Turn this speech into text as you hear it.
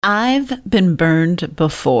I've been burned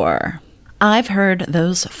before. I've heard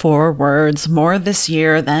those 4 words more this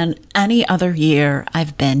year than any other year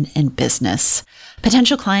I've been in business.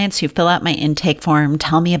 Potential clients who fill out my intake form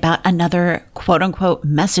tell me about another quote unquote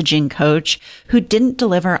messaging coach who didn't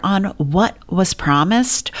deliver on what was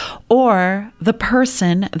promised, or the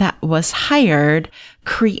person that was hired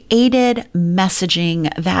created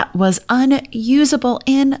messaging that was unusable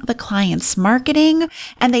in the client's marketing,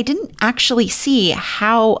 and they didn't actually see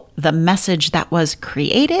how the message that was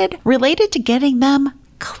created related to getting them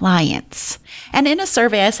clients. And in a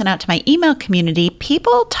survey I sent out to my email community,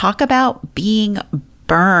 people talk about being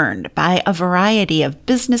burned by a variety of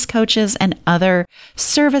business coaches and other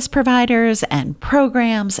service providers and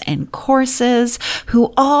programs and courses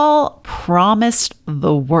who all promised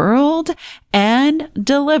the world and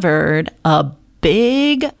delivered a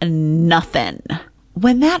big nothing.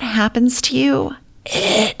 When that happens to you,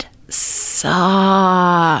 it sucks.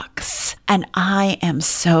 And I am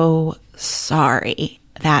so sorry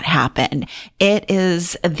that happened. It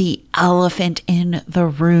is the elephant in the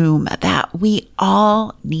room that we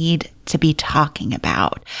all need to be talking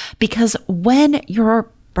about, because when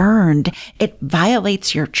you're burned, it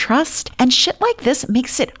violates your trust, and shit like this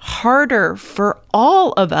makes it harder for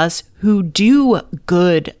all of us who do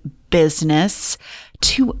good business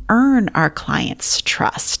to earn our clients'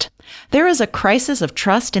 trust. There is a crisis of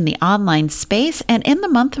trust in the online space, and in the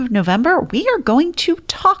month of November, we are going to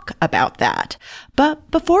talk about that. But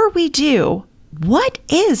before we do, what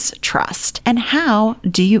is trust and how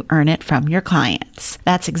do you earn it from your clients?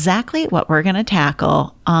 That's exactly what we're going to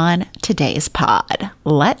tackle on today's pod.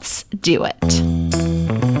 Let's do it.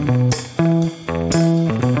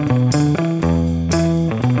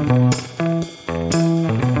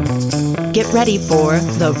 Get ready for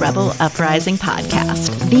the Rebel Uprising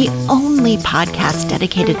podcast, the only podcast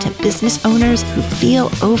dedicated to business owners who feel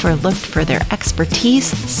overlooked for their expertise,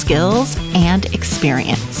 skills, and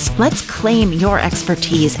experience. Let's claim your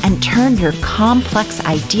expertise and turn your complex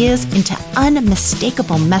ideas into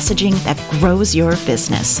unmistakable messaging that grows your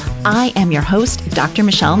business. I am your host, Dr.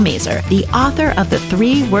 Michelle Mazur, the author of The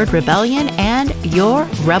 3-Word Rebellion and your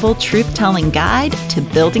Rebel Truth-Telling Guide to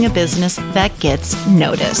Building a Business that Gets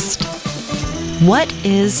Noticed. What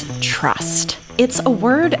is trust? It's a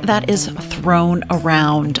word that is thrown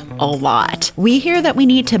around a lot. We hear that we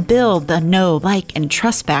need to build the know, like, and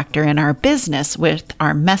trust factor in our business with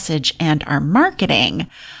our message and our marketing.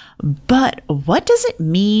 But what does it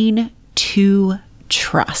mean to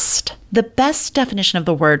trust? The best definition of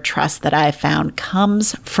the word trust that I've found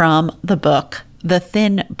comes from the book The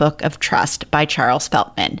Thin Book of Trust by Charles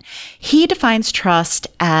Feltman. He defines trust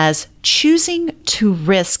as choosing to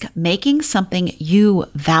risk making something you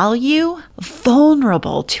value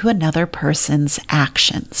vulnerable to another person's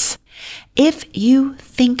actions. If you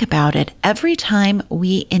think about it, every time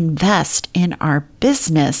we invest in our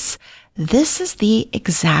business, this is the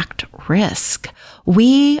exact risk.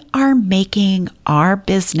 We are making our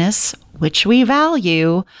business, which we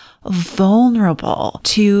value, vulnerable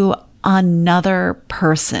to another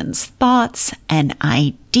person's thoughts and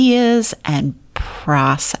ideas and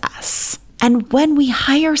process. And when we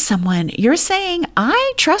hire someone, you're saying,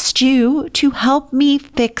 I trust you to help me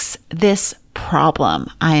fix this problem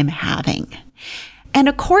I'm having. And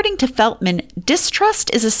according to Feltman,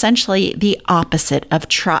 distrust is essentially the opposite of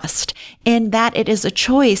trust, in that it is a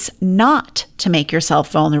choice not to make yourself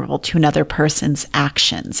vulnerable to another person's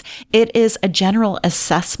actions. It is a general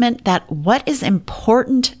assessment that what is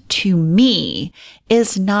important to me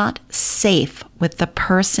is not safe with the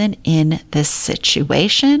person in this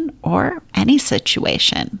situation or any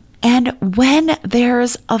situation. And when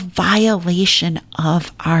there's a violation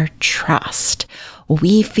of our trust,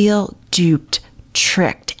 we feel duped,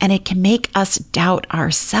 tricked, and it can make us doubt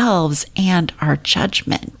ourselves and our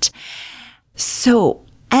judgment. So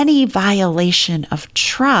any violation of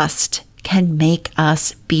trust can make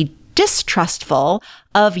us be distrustful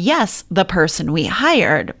of, yes, the person we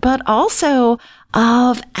hired, but also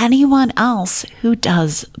of anyone else who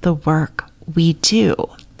does the work we do.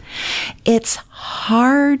 It's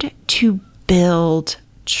hard to build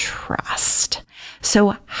trust.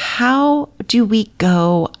 So how do we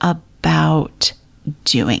go about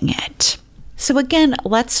doing it? So again,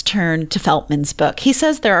 let's turn to Feltman's book. He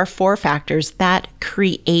says there are 4 factors that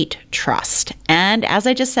create trust. And as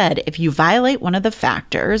I just said, if you violate one of the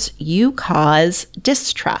factors, you cause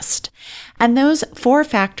distrust. And those 4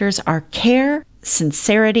 factors are care,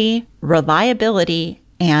 sincerity, reliability,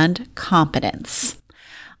 and competence.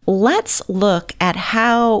 Let's look at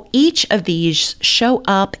how each of these show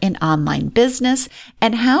up in online business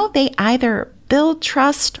and how they either build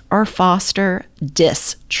trust or foster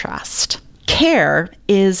distrust. Care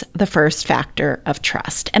is the first factor of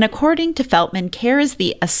trust. And according to Feltman, care is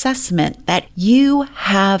the assessment that you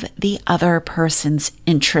have the other person's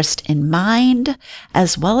interest in mind,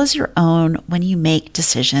 as well as your own when you make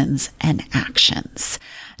decisions and actions.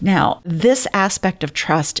 Now, this aspect of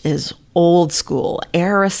trust is old school.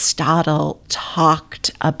 Aristotle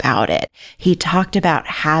talked about it. He talked about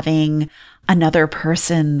having another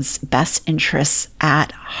person's best interests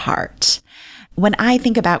at heart. When I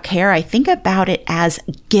think about care, I think about it as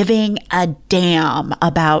giving a damn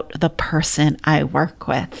about the person I work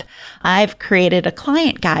with. I've created a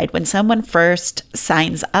client guide. When someone first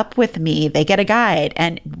signs up with me, they get a guide.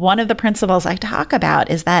 And one of the principles I talk about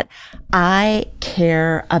is that I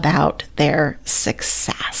care about their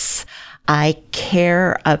success. I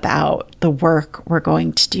care about the work we're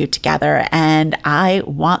going to do together, and I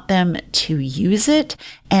want them to use it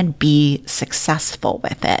and be successful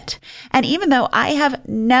with it. And even though I have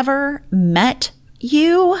never met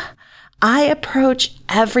you, I approach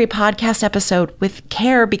every podcast episode with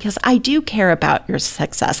care because I do care about your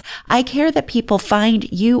success. I care that people find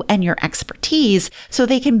you and your expertise so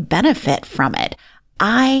they can benefit from it.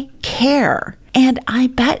 I care. And I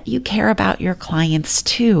bet you care about your clients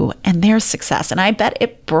too and their success. And I bet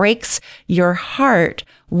it breaks your heart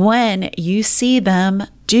when you see them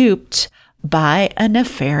duped by a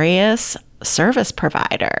nefarious service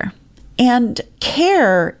provider. And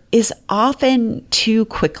care is often too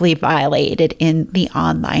quickly violated in the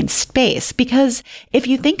online space because if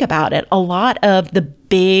you think about it, a lot of the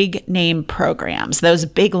big name programs, those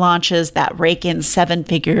big launches that rake in 7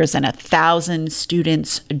 figures and 1,000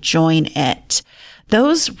 students join it,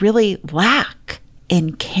 those really lack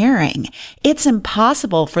in caring. It's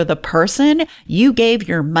impossible for the person you gave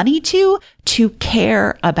your money to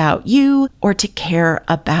care about you or to care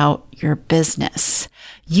about your business.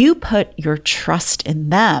 You put your trust in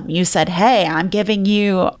them. You said, hey, I'm giving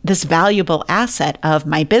you this valuable asset of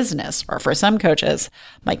my business, or for some coaches,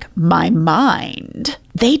 like my mind.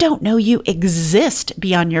 They don't know you exist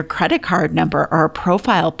beyond your credit card number or a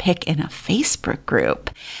profile pic in a Facebook group.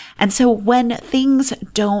 And so when things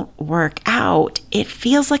don't work out, it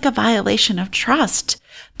feels like a violation of trust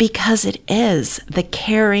because it is. The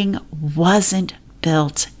caring wasn't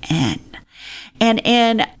built in. And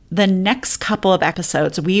in the next couple of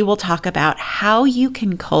episodes, we will talk about how you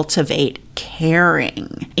can cultivate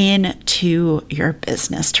caring into your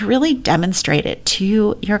business to really demonstrate it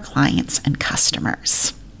to your clients and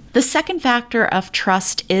customers. The second factor of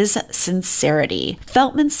trust is sincerity.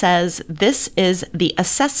 Feltman says this is the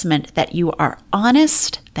assessment that you are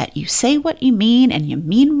honest, that you say what you mean and you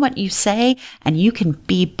mean what you say, and you can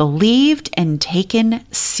be believed and taken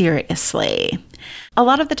seriously. A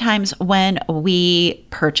lot of the times when we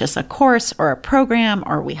purchase a course or a program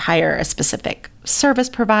or we hire a specific service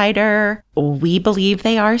provider, we believe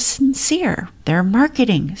they are sincere. Their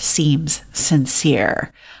marketing seems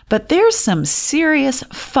sincere. But there's some serious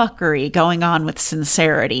fuckery going on with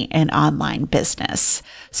sincerity in online business.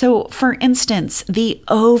 So, for instance, the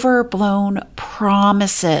overblown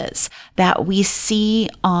promises that we see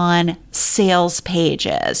on sales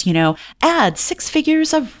pages, add 6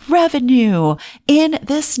 figures of revenue in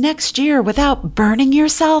this next year without burning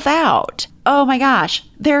yourself out. Oh my gosh,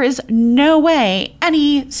 there is no way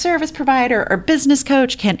any service provider or business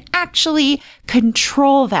coach can actually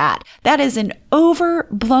control that. That is an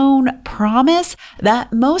overblown promise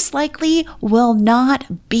that most likely will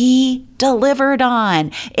not be delivered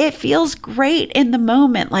on. It feels great in the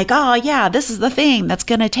moment, like, oh yeah, this is the thing that's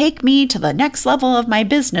going to take me to the next level of my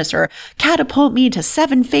business or catapult me to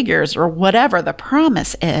 7 figures or whatever the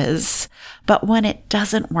promise is. But when it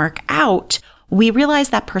doesn't work out, we realize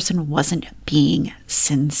that person wasn't being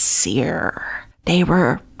sincere. They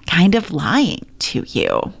were kind of lying to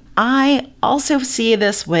you. I also see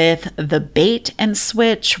this with the bait and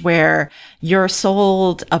switch where you're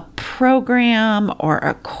sold a program or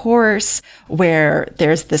a course where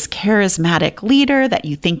there's this charismatic leader that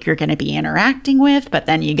you think you're going to be interacting with, but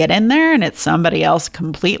then you get in there and it's somebody else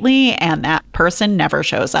completely and that person never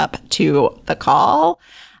shows up to the call.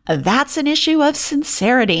 That's an issue of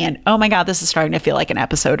sincerity. And oh my God, this is starting to feel like an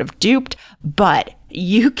episode of Duped, but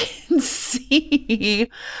you can see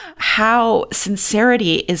how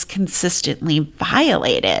sincerity is consistently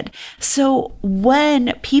violated. So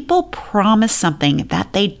when people promise something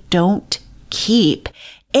that they don't keep,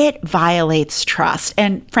 it violates trust.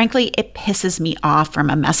 And frankly, it pisses me off from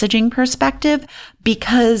a messaging perspective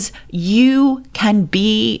because you can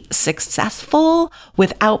be successful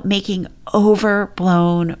without making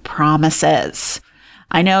overblown promises.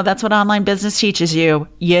 I know that's what online business teaches you.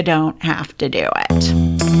 You don't have to do it.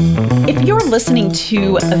 If you're listening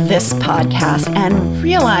to this podcast and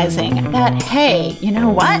realizing that, hey, you know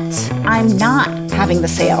what? I'm not having the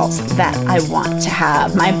sales that I want to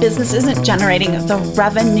have. My business isn't generating the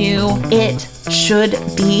revenue it should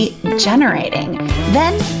be generating.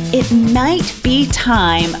 Then it might be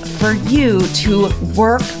time for you to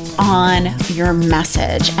work on your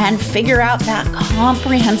message and figure out that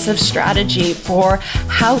comprehensive strategy for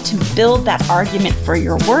how to build that argument for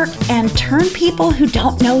your work and turn people who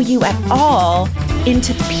don't know you at all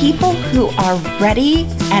into people who are ready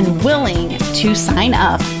and willing to sign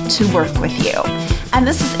up to work with you. And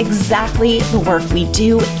this is exactly the work we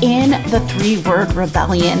do in the 3-Word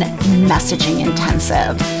Rebellion Messaging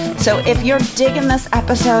Intensive. So if you're digging this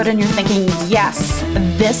episode and you're thinking, yes,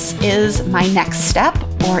 this is my next step,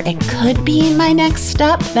 or it could be my next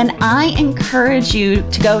step, then I encourage you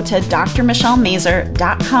to go to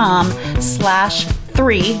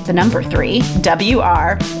drmichellemazur.com/3, the number 3,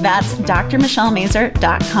 WR. That's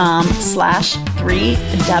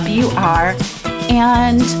drmichellemazur.com/3WR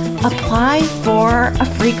and apply for a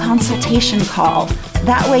free consultation call.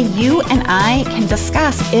 That way you and I can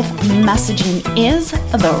discuss if messaging is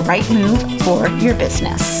the right move for your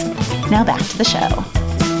business. Now back to the show.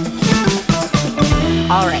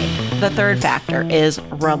 All right, the third factor is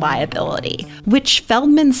reliability, which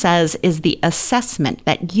Feldman says is the assessment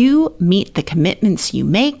that you meet the commitments you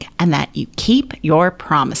make and that you keep your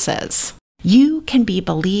promises. You can be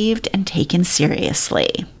believed and taken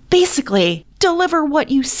seriously. Basically, deliver what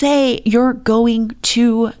you say you're going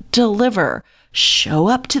to deliver. Show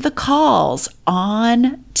up to the calls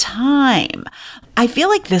on time. I feel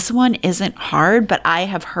like this one isn't hard, but I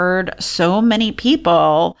have heard so many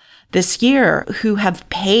people this year who have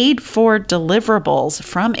paid for deliverables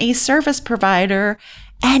from a service provider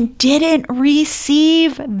and didn't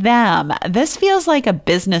receive them. This feels like a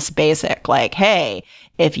business basic, like, hey,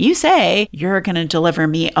 if you say you're going to deliver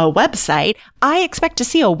me a website, I expect to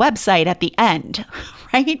see a website at the end,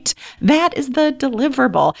 right? That is the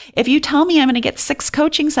deliverable. If you tell me I'm going to get 6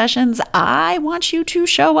 coaching sessions, I want you to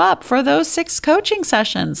show up for those 6 coaching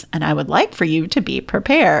sessions, and I would like for you to be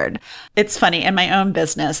prepared. It's funny, in my own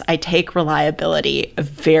business, I take reliability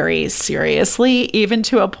very seriously, even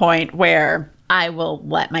to a point where I will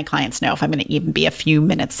let my clients know if I'm going to even be a few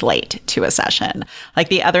minutes late to a session. Like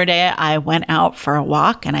the other day, I went out for a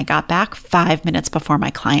walk and I got back 5 minutes before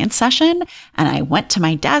my client session, and I went to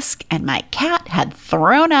my desk and my cat had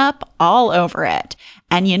thrown up all over it.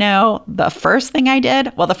 And you know, the first thing I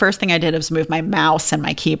did was move my mouse and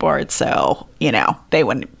my keyboard so, they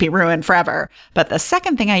wouldn't be ruined forever. But the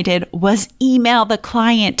second thing I did was email the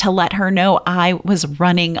client to let her know I was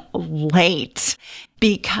running late,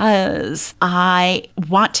 because I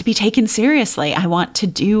want to be taken seriously. I want to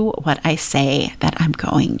do what I say that I'm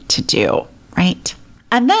going to do, right?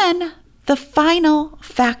 And then the final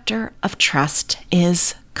factor of trust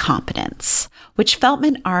is competence, which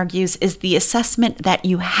Feldman argues is the assessment that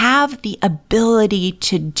you have the ability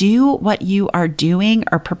to do what you are doing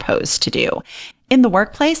or propose to do. In the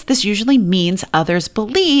workplace, this usually means others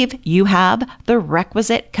believe you have the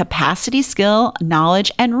requisite capacity, skill,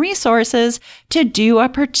 knowledge, and resources to do a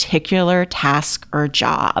particular task or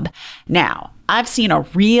job. Now, I've seen a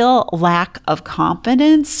real lack of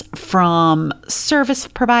confidence from service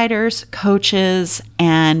providers, coaches,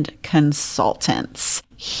 and consultants.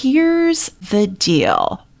 Here's the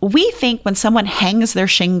deal. We think when someone hangs their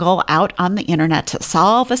shingle out on the internet to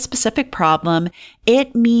solve a specific problem,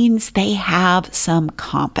 it means they have some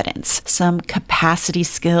competence, some capacity,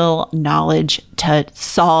 skill, knowledge to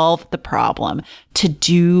solve the problem, to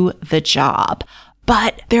do the job.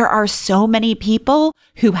 But there are so many people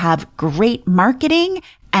who have great marketing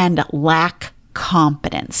and lack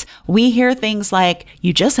competence. We hear things like,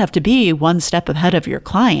 you just have to be one step ahead of your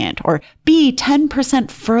client, or be 10%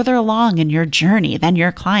 further along in your journey than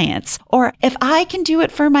your clients. Or if I can do it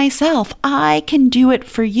for myself, I can do it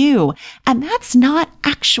for you. And that's not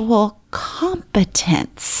actual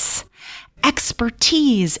competence.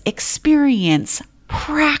 Expertise, experience,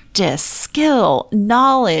 practice, skill,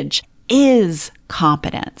 knowledge is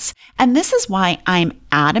competence. And this is why I'm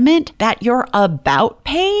adamant that your about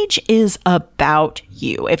page is about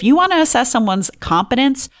you. If you want to assess someone's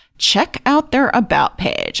competence, check out their about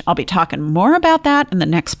page. I'll be talking more about that in the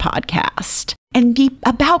next podcast. And the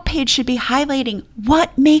about page should be highlighting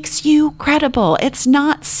what makes you credible. It's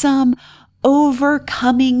not some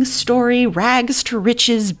overcoming story, rags to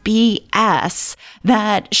riches BS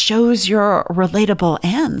that shows you're relatable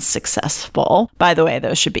and successful. By the way,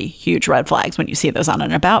 those should be huge red flags when you see those on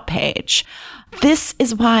an about page. This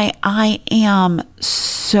is why I am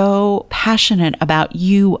so passionate about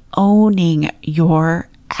you owning your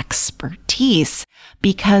expertise,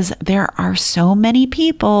 because there are so many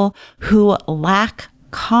people who lack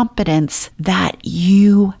competence that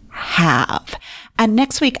you have. And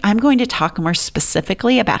next week, I'm going to talk more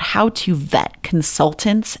specifically about how to vet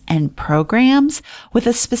consultants and programs with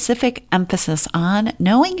a specific emphasis on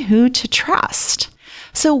knowing who to trust.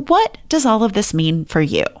 So what does all of this mean for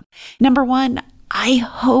you? Number one, I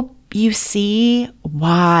hope you see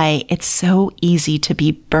why it's so easy to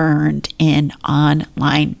be burned in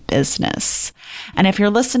online business. And if you're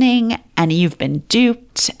listening and you've been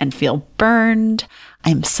duped and feel burned,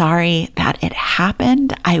 I'm sorry that it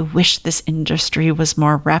happened. I wish this industry was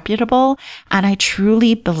more reputable, and I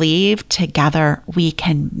truly believe together we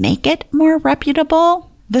can make it more reputable.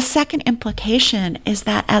 The second implication is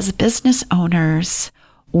that as business owners,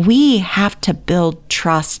 we have to build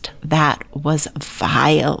trust that was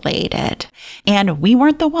violated. And we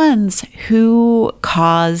weren't the ones who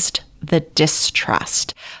caused the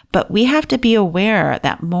distrust. But we have to be aware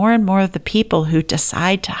that more and more of the people who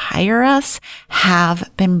decide to hire us have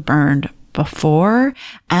been burned before,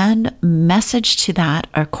 and message to that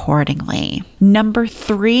accordingly. Number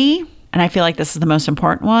three, and I feel like this is the most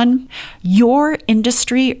important one, your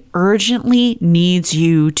industry urgently needs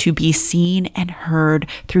you to be seen and heard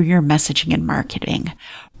through your messaging and marketing.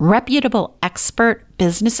 Reputable expert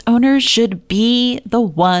business owners should be the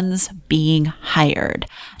ones being hired,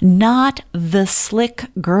 not the slick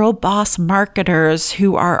girl boss marketers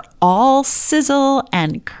who are all sizzle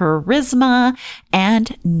and charisma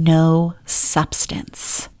and no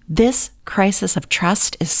substance. This crisis of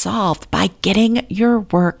trust is solved by getting your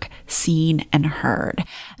work seen and heard.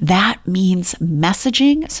 That means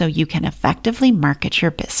messaging so you can effectively market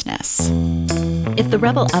your business. If the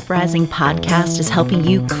Rebel Uprising podcast is helping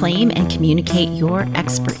you claim and communicate your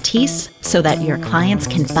expertise so that your clients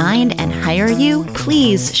can find and hire you,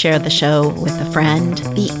 please share the show with a friend.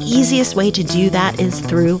 The easiest way to do that is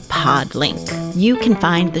through Podlink. You can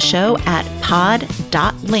find the show at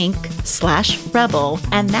pod.link/rebel,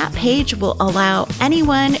 and that page will allow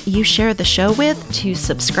anyone you share the show with to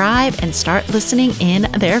subscribe and start listening in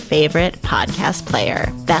their favorite podcast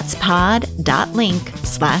player. That's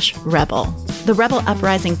pod.link/rebel. The Rebel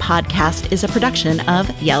Uprising podcast is a production of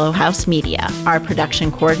Yellow House Media. Our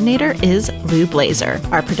production coordinator is Lou Blazer.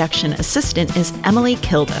 Our production assistant is Emily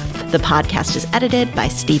Kilduff. The podcast is edited by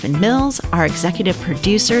Stephen Mills. Our executive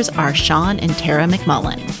producers are Sean and Tara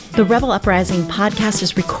McMullen. The Rebel Uprising podcast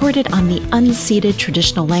is recorded on the unceded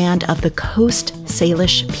traditional land of the Coast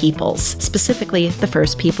Salish peoples, specifically the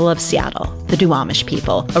First People of Seattle, the Duwamish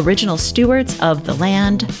people, original stewards of the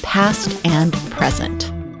land, past and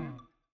present.